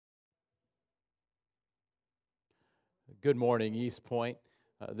Good morning, East Point.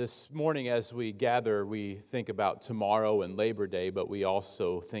 This morning as we gather, we think about tomorrow and Labor Day, but we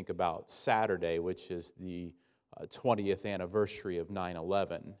also think about Saturday, which is the 20th anniversary of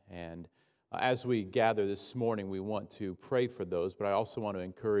 9/11. And as we gather this morning, we want to pray for those, but I also want to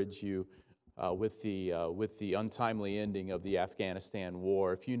encourage you with the untimely ending of the Afghanistan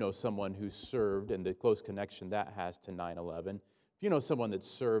war. If you know someone who served and the close connection that has to 9/11, if you know someone that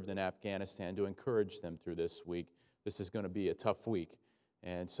served in Afghanistan, to encourage them through this week. This is going to be a tough week.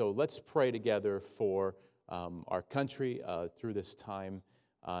 And so let's pray together for our country through this time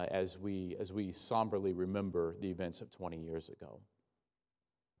as we somberly remember the events of 20 years ago.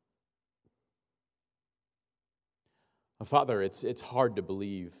 Father, it's hard to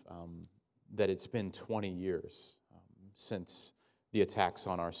believe that it's been 20 years since the attacks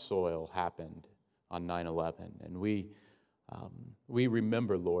on our soil happened on 9/11. And we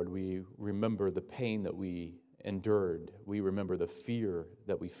remember, Lord, we remember the pain that we endured. We remember the fear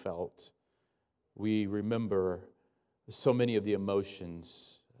that we felt. We remember so many of the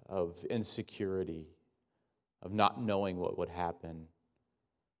emotions of insecurity, of not knowing what would happen.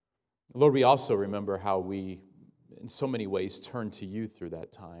 Lord, we also remember how we, in so many ways, turned to you through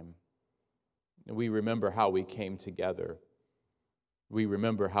that time. We remember how we came together. We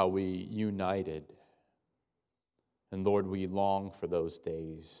remember how we united. And Lord, we long for those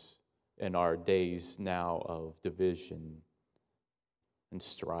days. In our days now of division and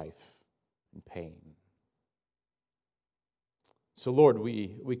strife and pain. So Lord,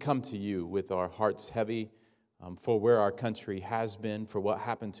 we come to you with our hearts heavy for where our country has been, for what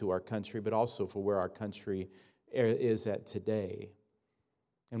happened to our country, but also for where our country is at today.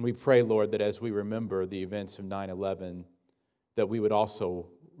 And we pray, Lord, that as we remember the events of 9/11, that we would also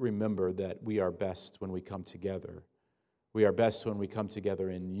remember that we are best when we come together. We are best when we come together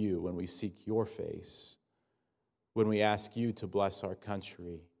in you, when we seek your face, when we ask you to bless our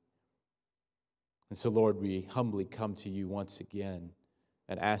country. And so, Lord, we humbly come to you once again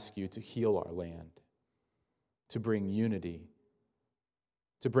and ask you to heal our land, to bring unity,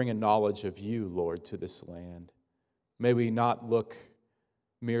 to bring a knowledge of you, Lord, to this land. May we not look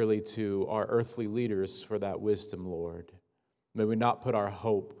merely to our earthly leaders for that wisdom, Lord. May we not put our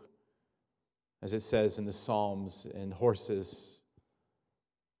hope, as it says in the Psalms, in horses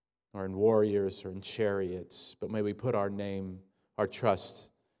or in warriors or in chariots, but may we put our trust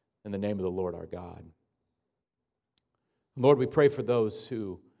in the name of the Lord our God. Lord, we pray for those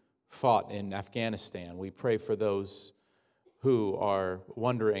who fought in Afghanistan. We pray for those who are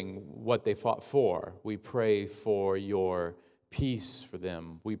wondering what they fought for. We pray for your peace for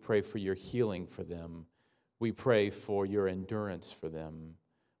them. We pray for your healing for them. We pray for your endurance for them.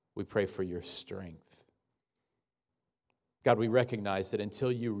 We pray for your strength. God, we recognize that until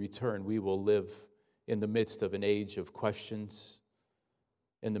you return, we will live in the midst of an age of questions,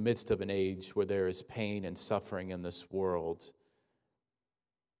 in the midst of an age where there is pain and suffering in this world.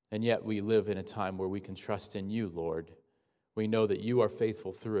 And yet we live in a time where we can trust in you, Lord. We know that you are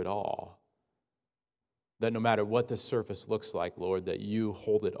faithful through it all. That no matter what the surface looks like, Lord, that you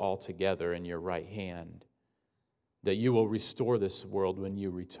hold it all together in your right hand. That you will restore this world when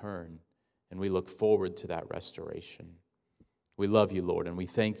you return, and we look forward to that restoration. We love you, Lord, and we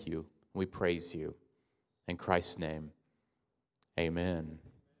thank you, and we praise you. In Christ's name, amen.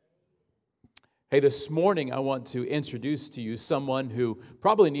 Hey, this morning I want to introduce to you someone who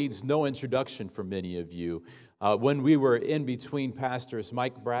probably needs no introduction for many of you. When we were in between pastors,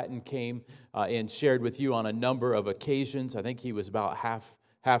 Mike Bratton came and shared with you on a number of occasions. I think he was about half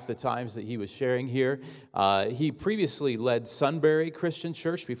the times that he was sharing here. He previously led Sunbury Christian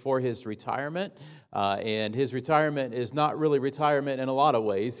Church before his retirement, and his retirement is not really retirement in a lot of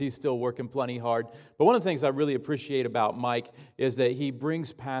ways. He's still working plenty hard. But one of the things I really appreciate about Mike is that he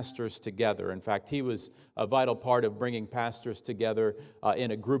brings pastors together. In fact, he was a vital part of bringing pastors together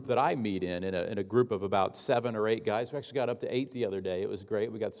in a group that I meet in a group of about 7 or 8 guys. We actually got up to 8 the other day. It was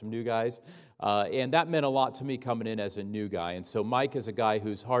great. We got some new guys. And that meant a lot to me coming in as a new guy. And so Mike is a guy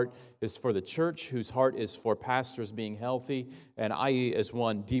whose heart is for the church, whose heart is for pastors being healthy. And I, as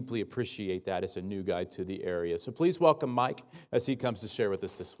one, deeply appreciate that as a new guy to the area. So please welcome Mike as he comes to share with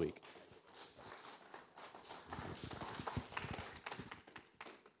us this week.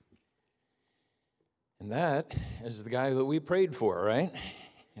 And that is the guy that we prayed for, right?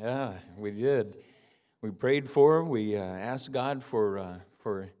 Yeah, we did. We prayed for him. We asked God for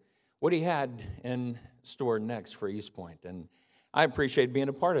what he had in store next for East Point. And I appreciate being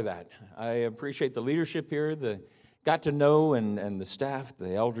a part of that. I appreciate the leadership here, got to know and the staff,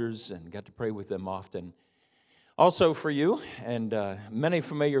 the elders, and got to pray with them often. Also for you, and many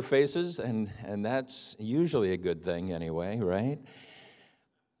familiar faces, and that's usually a good thing anyway, right?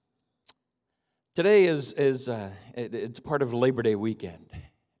 Today it's part of Labor Day weekend.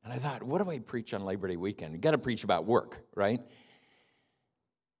 And I thought, what do I preach on Labor Day weekend? You got to preach about work, right?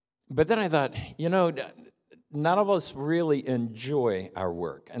 But then I thought, none of us really enjoy our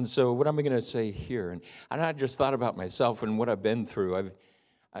work. And so what am I going to say here? And I just thought about myself and what I've been through.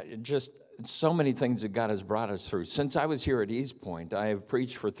 Just so many things that God has brought us through. Since I was here at East Point, I have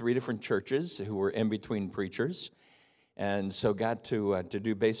preached for 3 different churches who were in-between preachers. And so got to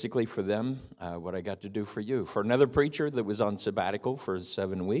do basically for them what I got to do for you. For another preacher that was on sabbatical for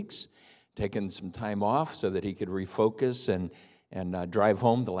 7 weeks, taking some time off so that he could refocus and drive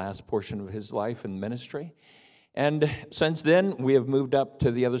home the last portion of his life in ministry. And since then, we have moved up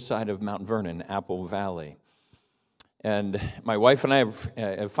to the other side of Mount Vernon, Apple Valley. And my wife and I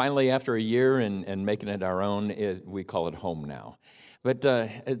have finally, after a year and making it our own, we call it home now. But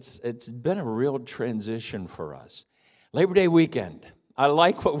it's been a real transition for us. Labor Day weekend. I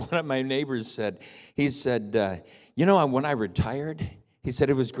like what one of my neighbors said. He said, when I retired, he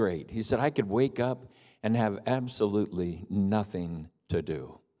said it was great. He said I could wake up and have absolutely nothing to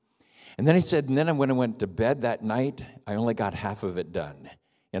do. And then he said, and then when I went to bed that night, I only got half of it done.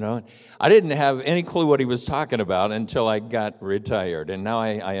 I didn't have any clue what he was talking about until I got retired, and now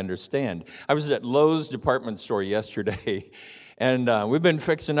I understand. I was at Lowe's department store yesterday, and we've been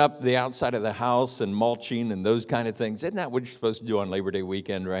fixing up the outside of the house and mulching and those kind of things. Isn't that what you're supposed to do on Labor Day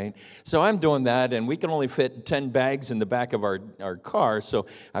weekend, right? So I'm doing that, and we can only fit 10 bags in the back of our car, so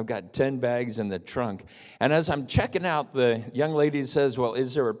I've got 10 bags in the trunk. And as I'm checking out, the young lady says, well,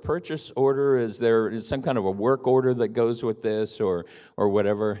 is there a purchase order? Is there some kind of a work order that goes with this or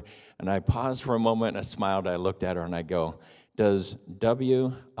whatever? And I paused for a moment, and I smiled. I looked at her, and I go, does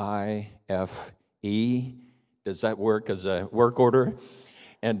WIFE, does that work as a work order?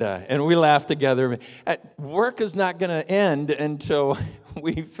 And we laughed together. Work is not going to end until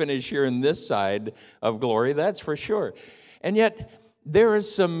we finish here in this side of glory, that's for sure. And yet, there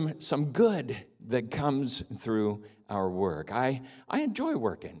is some good that comes through our work. I enjoy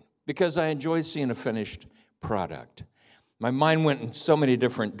working because I enjoy seeing a finished product. My mind went in so many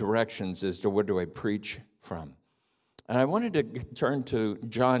different directions as to what do I preach from. And I wanted to turn to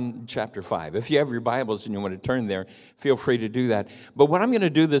John chapter 5. If you have your Bibles and you want to turn there, feel free to do that. But what I'm going to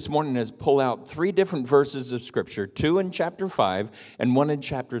do this morning is pull out 3 different verses of Scripture, 2 in chapter 5 and 1 in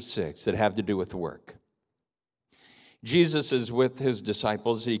chapter 6 that have to do with work. Jesus is with his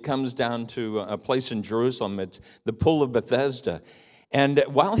disciples. He comes down to a place in Jerusalem. It's the Pool of Bethesda. And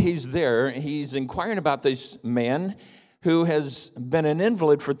while he's there, he's inquiring about this man who has been an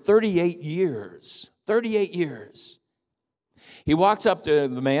invalid for 38 years. 38 years. He walks up to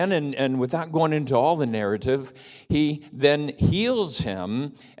the man, and without going into all the narrative, he then heals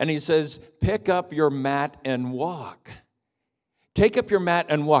him, and he says, pick up your mat and walk. Take up your mat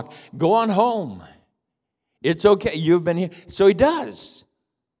and walk. Go on home. It's okay. You've been here. So he does.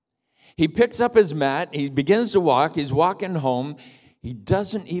 He picks up his mat. He begins to walk. He's walking home. He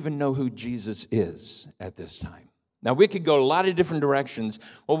doesn't even know who Jesus is at this time. Now, we could go a lot of different directions.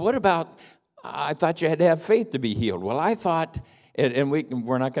 Well, what about, I thought you had to have faith to be healed. Well, I thought, and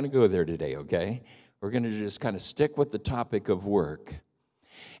we're not going to go there today, okay? We're going to just kind of stick with the topic of work.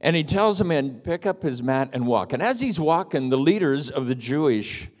 And he tells him, and pick up his mat and walk. And as he's walking, the leaders of the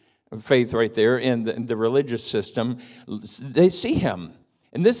Jewish faith right there in the religious system, they see him.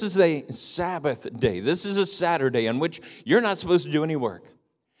 And this is a Sabbath day. This is a Saturday on which you're not supposed to do any work.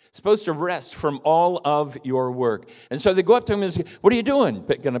 Supposed to rest from all of your work. And so they go up to him and say, what are you doing?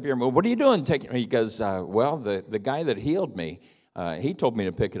 Picking up your mat. What are you doing? He goes, well, the guy that healed me, he told me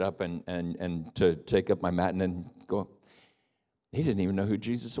to pick it up and to take up my mat and then go. He didn't even know who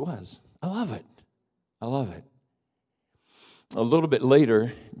Jesus was. I love it. I love it. A little bit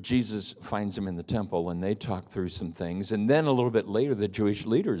later, Jesus finds him in the temple, and they talk through some things. And then a little bit later, the Jewish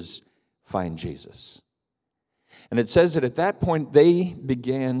leaders find Jesus. And it says that at that point, they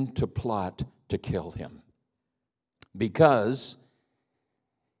began to plot to kill him because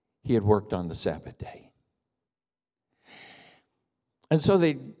he had worked on the Sabbath day. And so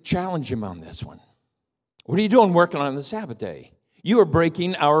they challenge him on this one. What are you doing working on the Sabbath day? You are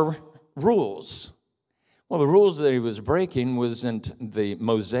breaking our rules. Well, the rules that he was breaking wasn't the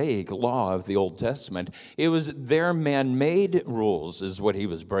Mosaic law of the Old Testament. It was their man-made rules is what he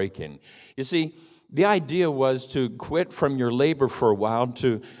was breaking. You see, the idea was to quit from your labor for a while,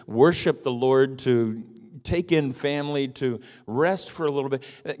 to worship the Lord, to take in family, to rest for a little bit.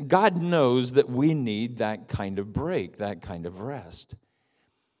 God knows that we need that kind of break, that kind of rest.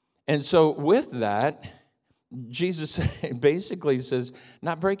 And so with that, Jesus basically says,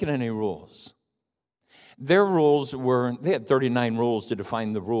 not breaking any rules. Their rules were, they had 39 rules to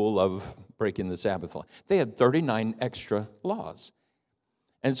define the rule of breaking the Sabbath law. They had 39 extra laws.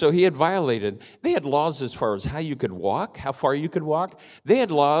 And so he had violated. They had laws as far as how you could walk, how far you could walk. They had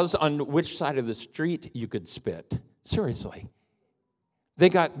laws on which side of the street you could spit. Seriously. They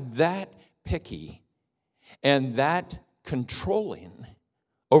got that picky and that controlling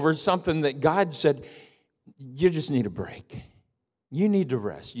over something that God said, you just need a break. You need to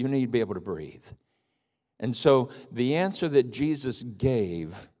rest. You need to be able to breathe. And so the answer that Jesus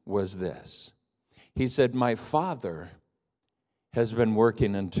gave was this. He said, my Father has been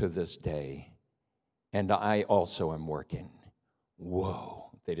working unto this day, and I also am working.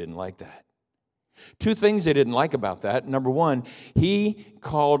 Whoa, they didn't like that. Two things they didn't like about that. Number one, he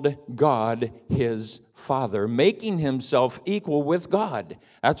called God his Father, making himself equal with God.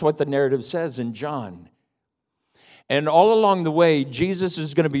 That's what the narrative says in John. And all along the way, Jesus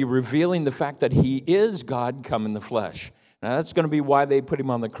is going to be revealing the fact that he is God come in the flesh. Now, that's going to be why they put him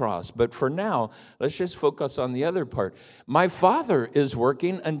on the cross. But for now, let's just focus on the other part. My Father is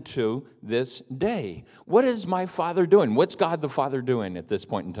working unto this day. What is my Father doing? What's God the Father doing at this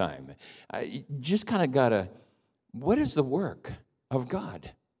point in time? You just kind of got to, what is the work of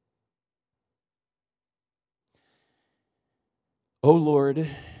God? O Lord,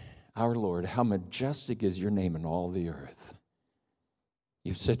 our Lord, how majestic is your name in all the earth.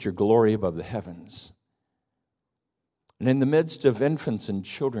 You've set your glory above the heavens. And in the midst of infants and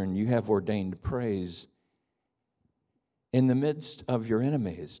children, you have ordained praise. In the midst of your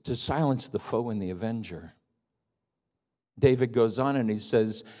enemies, to silence the foe and the avenger. David goes on and he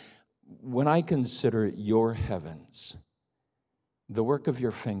says, when I consider your heavens, the work of your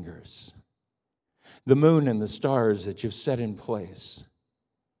fingers, the moon and the stars that you've set in place,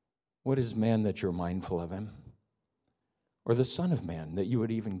 what is man that you're mindful of him? Or the Son of Man that you would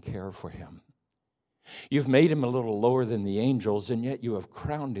even care for him? You've made him a little lower than the angels, and yet you have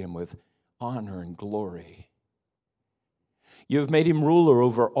crowned him with honor and glory. You have made him ruler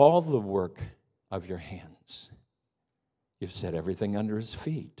over all the work of your hands. You've set everything under his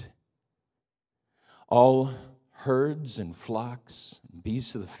feet. All herds and flocks,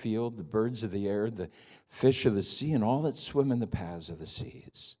 beasts of the field, the birds of the air, the fish of the sea, and all that swim in the paths of the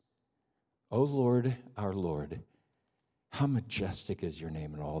seas. O Lord, our Lord, how majestic is your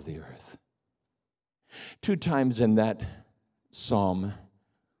name in all the earth. Two times in that psalm,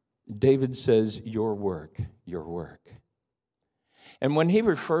 David says, your work, your work. And when he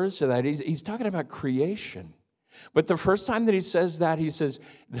refers to that, he's talking about creation. But the first time that he says that, he says,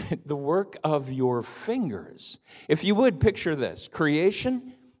 the work of your fingers. If you would picture this,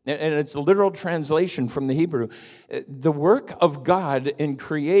 creation, and it's a literal translation from the Hebrew, the work of God in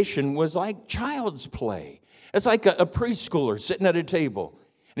creation was like child's play. It's like a preschooler sitting at a table,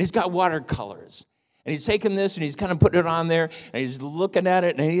 and he's got watercolors. And he's taking this and he's kind of putting it on there and he's looking at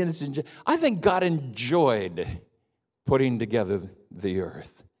it and I think God enjoyed putting together the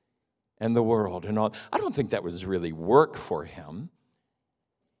earth and the world and all. I don't think that was really work for him.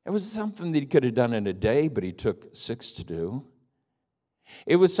 It was something that he could have done in a day, but he took 6 to do.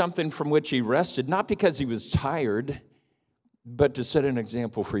 It was something from which he rested, not because he was tired, but to set an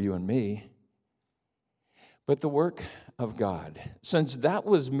example for you and me. But the work of God, since that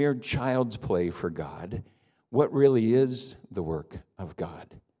was mere child's play for God, what really is the work of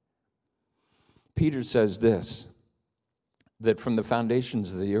God? Peter says this, that from the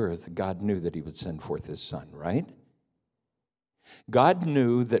foundations of the earth, God knew that he would send forth his Son, right? God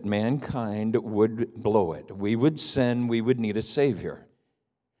knew that mankind would blow it. We would sin, we would need a Savior.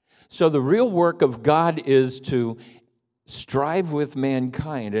 So the real work of God is to strive with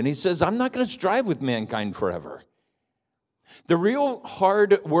mankind. And he says, I'm not going to strive with mankind forever. The real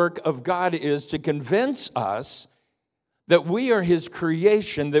hard work of God is to convince us that we are his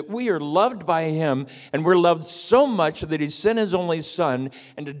creation, that we are loved by him, and we're loved so much that he sent his only Son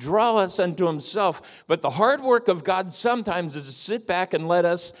and to draw us unto himself. But the hard work of God sometimes is to sit back and let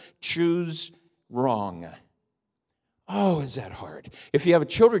us choose wrong. Oh, is that hard? If you have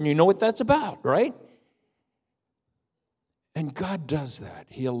children, you know what that's about, right? And God does that.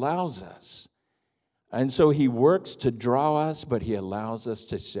 He allows us. And so he works to draw us, but he allows us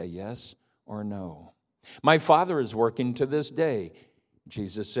to say yes or no. My Father is working to this day,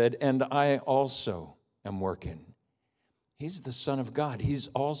 Jesus said, and I also am working. He's the Son of God. He's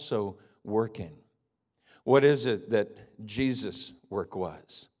also working. What is it that Jesus' work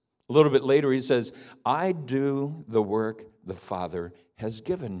was? A little bit later, he says, I do the work the Father has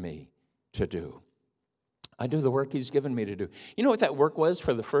given me to do. I do the work he's given me to do. You know what that work was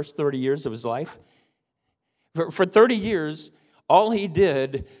for the first 30 years of his life? For 30 years, all he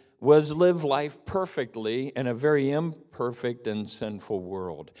did was live life perfectly in a very imperfect and sinful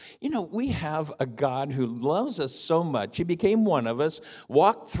world. You know, we have a God who loves us so much. He became one of us,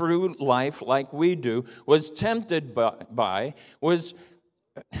 walked through life like we do, was tempted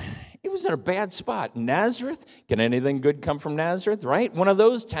he was in a bad spot. Nazareth, can anything good come from Nazareth, right? One of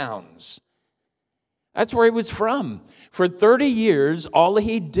those towns. That's where he was from. For 30 years, all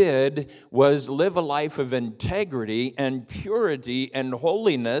he did was live a life of integrity and purity and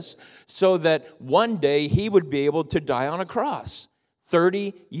holiness so that one day he would be able to die on a cross.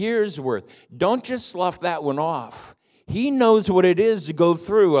 30 years worth. Don't just slough that one off. He knows what it is to go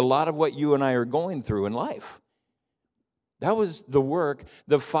through a lot of what you and I are going through in life. That was the work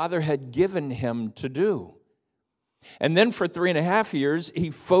the Father had given him to do. And then for 3.5 years,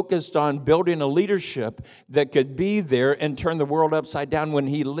 he focused on building a leadership that could be there and turn the world upside down when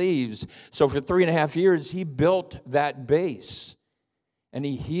he leaves. So for 3.5 years, he built that base. And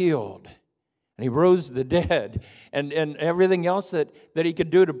he healed. And he rose the dead. And everything else that he could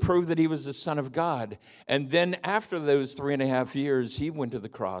do to prove that he was the Son of God. And then after those 3.5 years, he went to the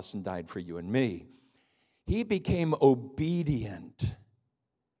cross and died for you and me. He became obedient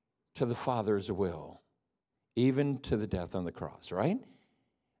to the Father's will, even to the death on the cross, right?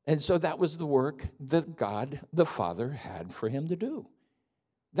 And so that was the work that God, the Father, had for him to do.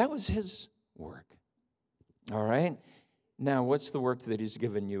 That was his work, all right? Now, what's the work that he's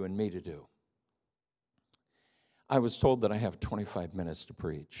given you and me to do? I was told that I have 25 minutes to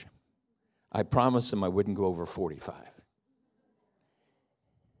preach. I promised him I wouldn't go over 45.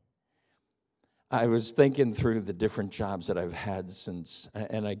 I was thinking through the different jobs that I've had since,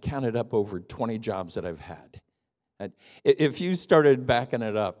 and I counted up over 20 jobs that I've had. If you started backing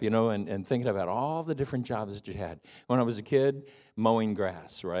it up, and thinking about all the different jobs that you had. When I was a kid, mowing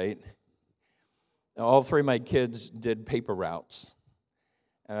grass, right? All 3 of my kids did paper routes.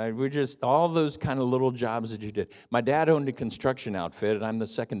 All those kind of little jobs that you did. My dad owned a construction outfit, and I'm the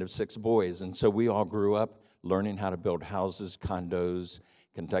second of 6 boys, and so we all grew up learning how to build houses, condos,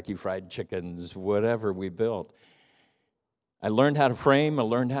 Kentucky Fried Chickens, whatever we built. I learned how to frame. I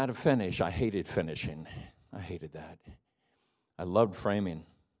learned how to finish. I hated finishing. I hated that. I loved framing.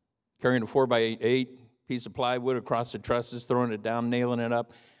 Carrying a 4x8 piece of plywood across the trusses, throwing it down, nailing it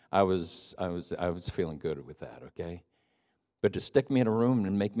up. I was feeling good with that, okay? But to stick me in a room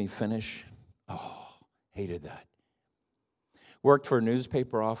and make me finish, hated that. Worked for a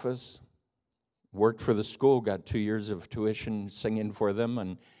newspaper office. Worked for the school, got 2 years of tuition singing for them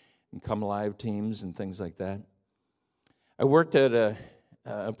and Come Alive teams and things like that. I worked at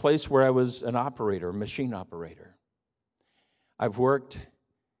a place where I was an operator, a machine operator. I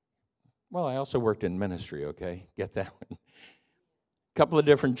also worked in ministry, okay? Get that one. A couple of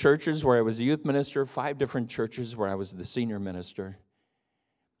different churches where I was a youth minister, 5 different churches where I was the senior minister.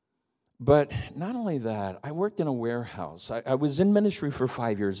 But not only that, I worked in a warehouse. I was in ministry for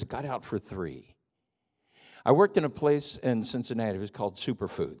 5 years, got out for 3. I worked in a place in Cincinnati. It was called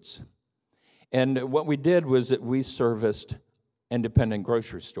Superfoods. And what we did was that we serviced independent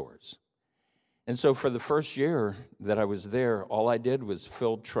grocery stores. And so for the first year that I was there, all I did was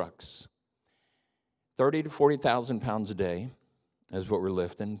fill trucks. 30 to 40,000 pounds a day is what we're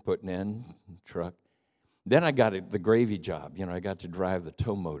lifting, putting in truck. Then I got the gravy job. I got to drive the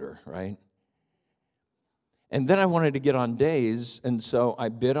tow motor, right? And then I wanted to get on days, and so I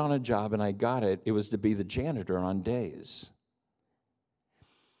bid on a job, and I got it. It was to be the janitor on days.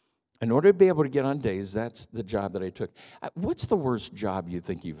 In order to be able to get on days, that's the job that I took. What's the worst job you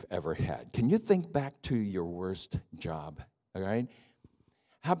think you've ever had? Can you think back to your worst job, all right?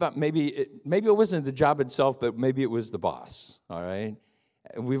 How about maybe it wasn't the job itself, but maybe it was the boss, all right?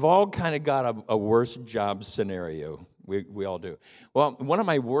 We've all kind of got a worst job scenario. We all do. Well, one of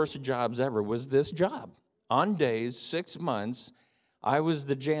my worst jobs ever was this job. On days, 6 months, I was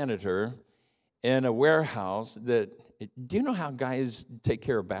the janitor in a warehouse do you know how guys take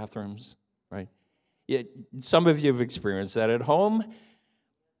care of bathrooms, right? Yeah, some of you have experienced that at home.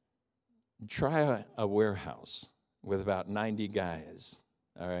 Try a warehouse with about 90 guys,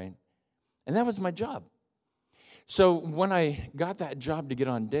 all right? And that was my job. So when I got that job to get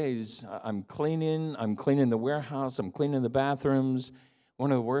on days, I'm cleaning the warehouse, I'm cleaning the bathrooms,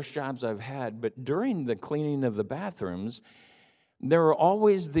 one of the worst jobs I've had. But during the cleaning of the bathrooms, there are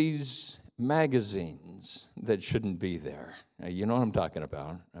always these magazines that shouldn't be there. Now, you know what I'm talking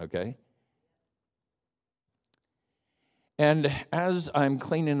about, okay? And as I'm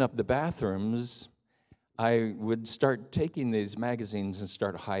cleaning up the bathrooms, I would start taking these magazines and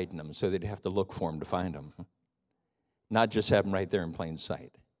start hiding them so they'd have to look for them to find them, not just have them right there in plain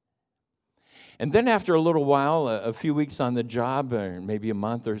sight. And then after a little while, a few weeks on the job, or maybe a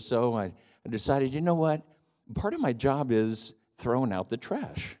month or so, I decided, you know what? Part of my job is throwing out the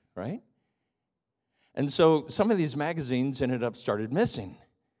trash, right? And so some of these magazines started missing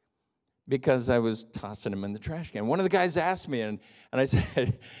because I was tossing them in the trash can. One of the guys asked me, and I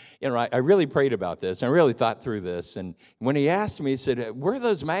said, I really prayed about this. I really thought through this. And when he asked me, he said, where are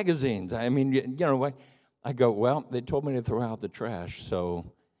those magazines? I mean, what? I go, well, they told me to throw out the trash,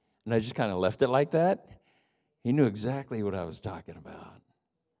 so... And I just kind of left it like that. He knew exactly what I was talking about.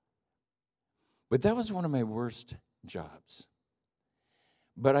 But that was one of my worst jobs.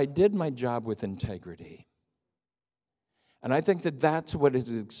 But I did my job with integrity. And I think that that's what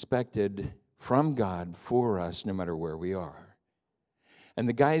is expected from God for us, no matter where we are. And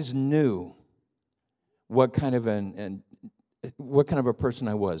the guys knew what kind of a person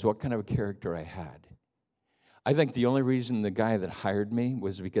I was, what kind of a character I had. I think the only reason the guy that hired me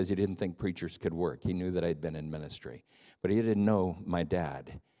was because he didn't think preachers could work. He knew that I'd been in ministry. But he didn't know my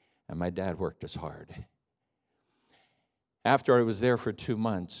dad, and my dad worked as hard. After I was there for 2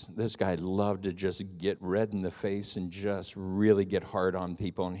 months, this guy loved to just get red in the face and just really get hard on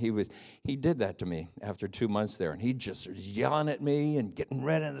people. And he did that to me after 2 months there. And he just was yelling at me and getting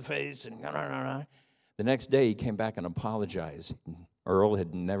red in the face. And the next day, he came back and apologized. Earl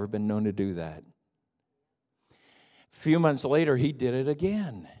had never been known to do that. A few months later, he did it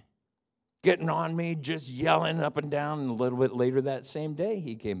again, getting on me, just yelling up and down. And a little bit later that same day,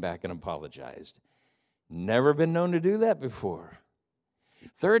 he came back and apologized. Never been known to do that before.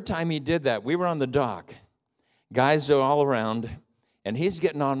 Third time he did that, we were on the dock. Guys are all around, and he's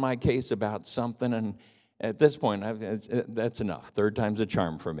getting on my case about something. And at this point, that's enough. Third time's a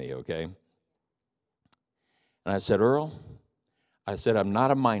charm for me, okay? And I said, Earl, I'm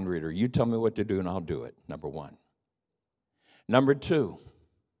not a mind reader. You tell me what to do, and I'll do it, number one. Number two,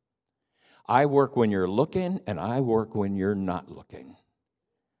 I work when you're looking, and I work when you're not looking.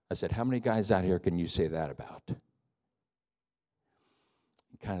 I said, how many guys out here can you say that about?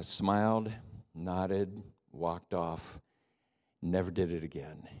 He kind of smiled, nodded, walked off, never did it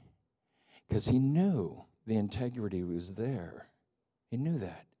again. Because he knew the integrity was there. He knew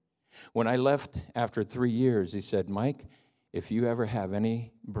that. When I left after 3 years, he said, Mike, if you ever have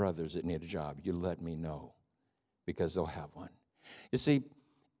any brothers that need a job, you let me know, because they'll have one. You see,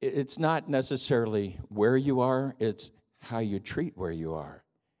 it's not necessarily where you are, it's how you treat where you are.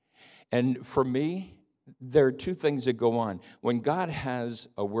 And for me, there are two things that go on. When God has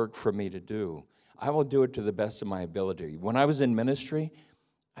a work for me to do, I will do it to the best of my ability. When I was in ministry,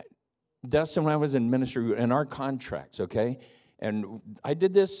 Dustin, when I was in ministry, in our contracts, okay, and I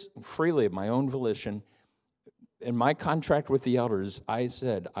did this freely of my own volition. In my contract with the elders, I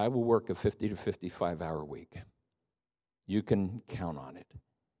said, I will work a 50 to 55-hour week. You can count on it.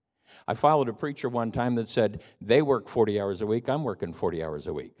 I followed a preacher one time that said, they work 40 hours a week, I'm working 40 hours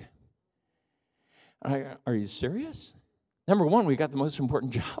a week. Are you serious? Number one, we got the most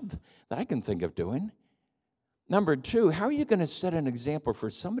important job that I can think of doing. Number two, how are you going to set an example for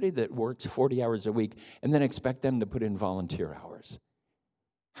somebody that works 40 hours a week and then expect them to put in volunteer hours?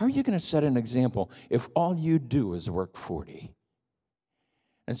 How are you going to set an example if all you do is work 40?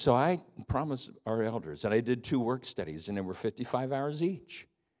 And so I promised our elders, and I did 2 work studies, and they were 55 hours each.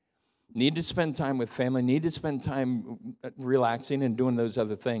 Need to spend time with family, need to spend time relaxing and doing those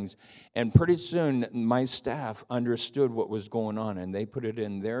other things. And pretty soon, my staff understood what was going on, and they put it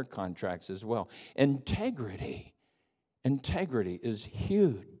in their contracts as well. Integrity is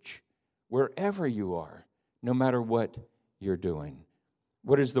huge wherever you are, no matter what you're doing.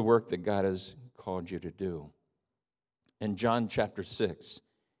 What is the work that God has called you to do? In John chapter 6,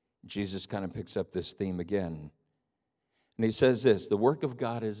 Jesus kind of picks up this theme again. And he says this, the work of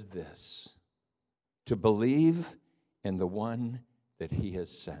God is this, to believe in the one that he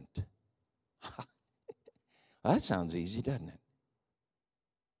has sent. Well, that sounds easy, doesn't it?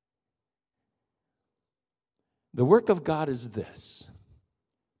 The work of God is this,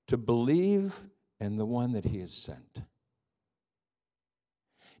 to believe in the one that he has sent. Do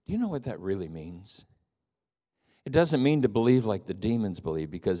you know what that really means? It doesn't mean to believe like the demons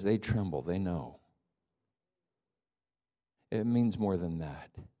believe, because they tremble, they know. It means more than that.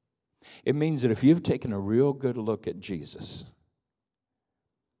 It means that if you've taken a real good look at Jesus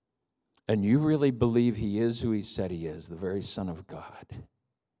and you really believe he is who he said he is, the very Son of God,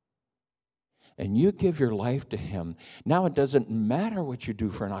 and you give your life to him, now it doesn't matter what you do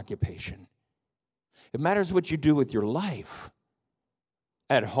for an occupation. It matters what you do with your life.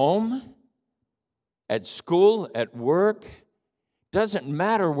 At home, at school, at work, Doesn't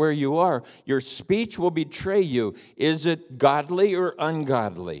matter where you are. Your speech will betray you. Is it godly or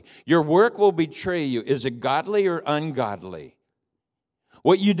ungodly? Your work will betray you. Is it godly or ungodly?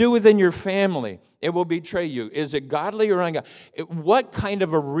 What you do within your family, it will betray you. Is it godly or ungodly? What kind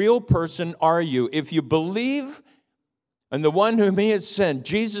of a real person are you? If you believe in the one whom he has sent,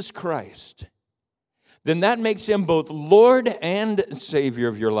 Jesus Christ, then that makes him both Lord and Savior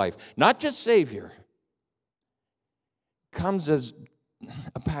of your life. Not just Savior. Comes as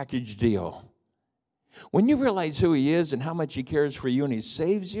a package deal. When you realize who he is and how much he cares for you and he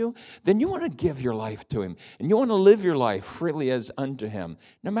saves you, then you want to give your life to him. And you want to live your life freely as unto him,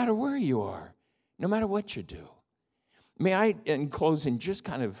 no matter where you are, no matter what you do. May I, in closing, just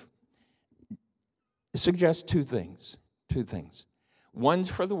kind of suggest two things. Two things. One's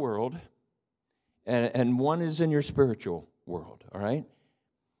for the world, and one is in your spiritual world, all right?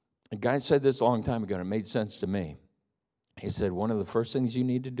 A guy said this a long time ago, and it made sense to me. He said, one of the first things you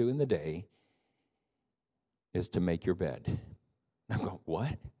need to do in the day is to make your bed. And I'm going,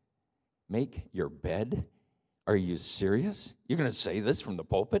 what? Make your bed? Are you serious? You're going to say this from the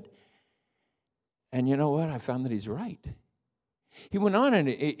pulpit? And you know what? I found that he's right. He went on and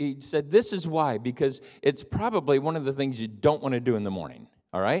he said, this is why, because it's probably one of the things you don't want to do in the morning,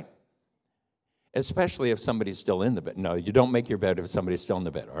 all right? Especially if somebody's still in the bed. No, you don't make your bed if somebody's still in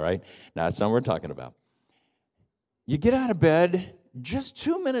the bed, all right? Now, that's not what we're talking about. You get out of bed just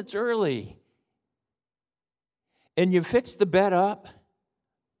 2 minutes early, and you fix the bed up,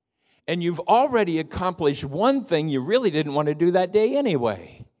 and you've already accomplished one thing you really didn't want to do that day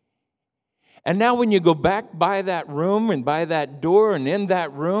anyway. And now when you go back by that room and by that door and in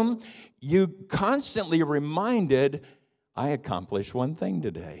that room, you constantly are reminded, I accomplished one thing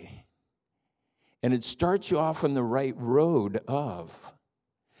today. And it starts you off on the right road of,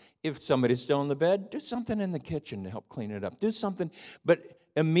 if somebody's still in the bed, do something in the kitchen to help clean it up. Do something, but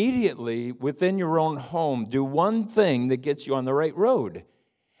immediately within your own home, do one thing that gets you on the right road.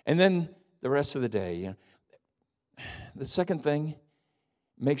 And then the rest of the day. The second thing,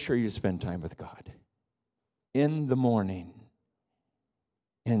 make sure you spend time with God. In the morning.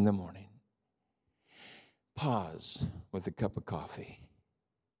 In the morning. Pause with a cup of coffee.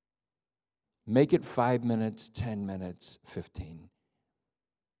 Make it 5 minutes, 10 minutes, 15.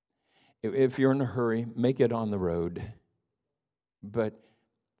 If you're in a hurry, make it on the road. But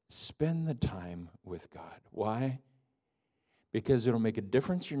spend the time with God. Why? Because it'll make a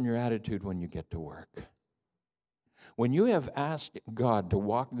difference in your attitude when you get to work. When you have asked God to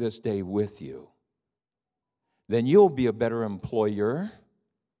walk this day with you, then you'll be a better employer,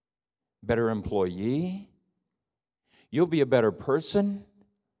 better employee. You'll be a better person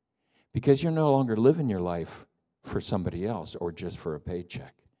because you're no longer living your life for somebody else or just for a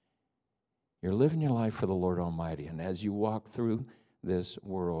paycheck. You're living your life for the Lord Almighty. And as you walk through this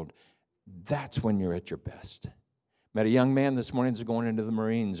world, that's when you're at your best. Met a young man this morning who's going into the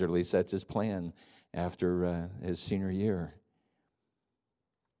Marines, or at least that's his plan after his senior year.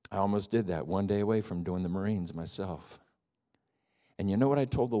 I almost did that, one day away from doing the Marines myself. And you know what I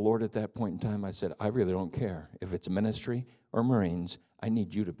told the Lord at that point in time? I said, I really don't care if it's ministry or Marines. I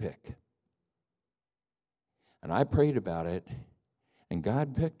need you to pick. And I prayed about it, and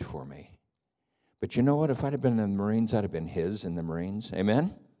God picked for me. But you know what? If I'd have been in the Marines, I'd have been his in the Marines.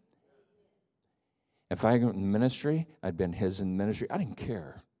 Amen? If I went in the ministry, I'd been his in the ministry. I didn't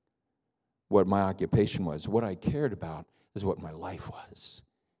care what my occupation was. What I cared about is what my life was.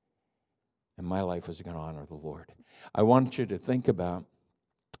 And my life was going to honor the Lord. I want you to think about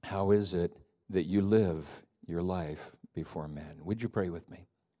how is it that you live your life before men. Would you pray with me?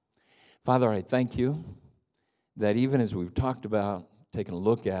 Father, I thank you that even as we've talked about, taking a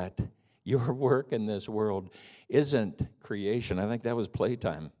look at, your work in this world isn't creation. I think that was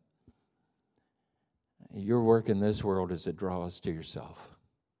playtime. Your work in this world is to draw us to yourself.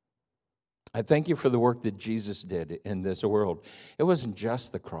 I thank you for the work that Jesus did in this world. It wasn't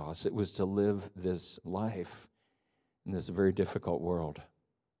just the cross. It was to live this life in this very difficult world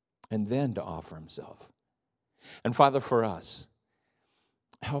and then to offer himself. And Father, for us,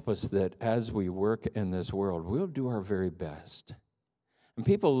 help us that as we work in this world, we'll do our very best. And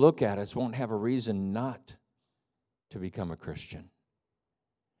people look at us won't have a reason not to become a Christian.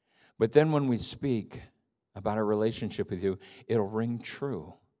 But then when we speak about our relationship with you, it'll ring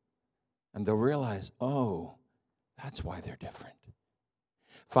true. And they'll realize, oh, that's why they're different.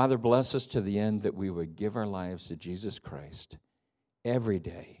 Father, bless us to the end that we would give our lives to Jesus Christ every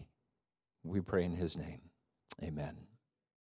day. We pray in his name. Amen.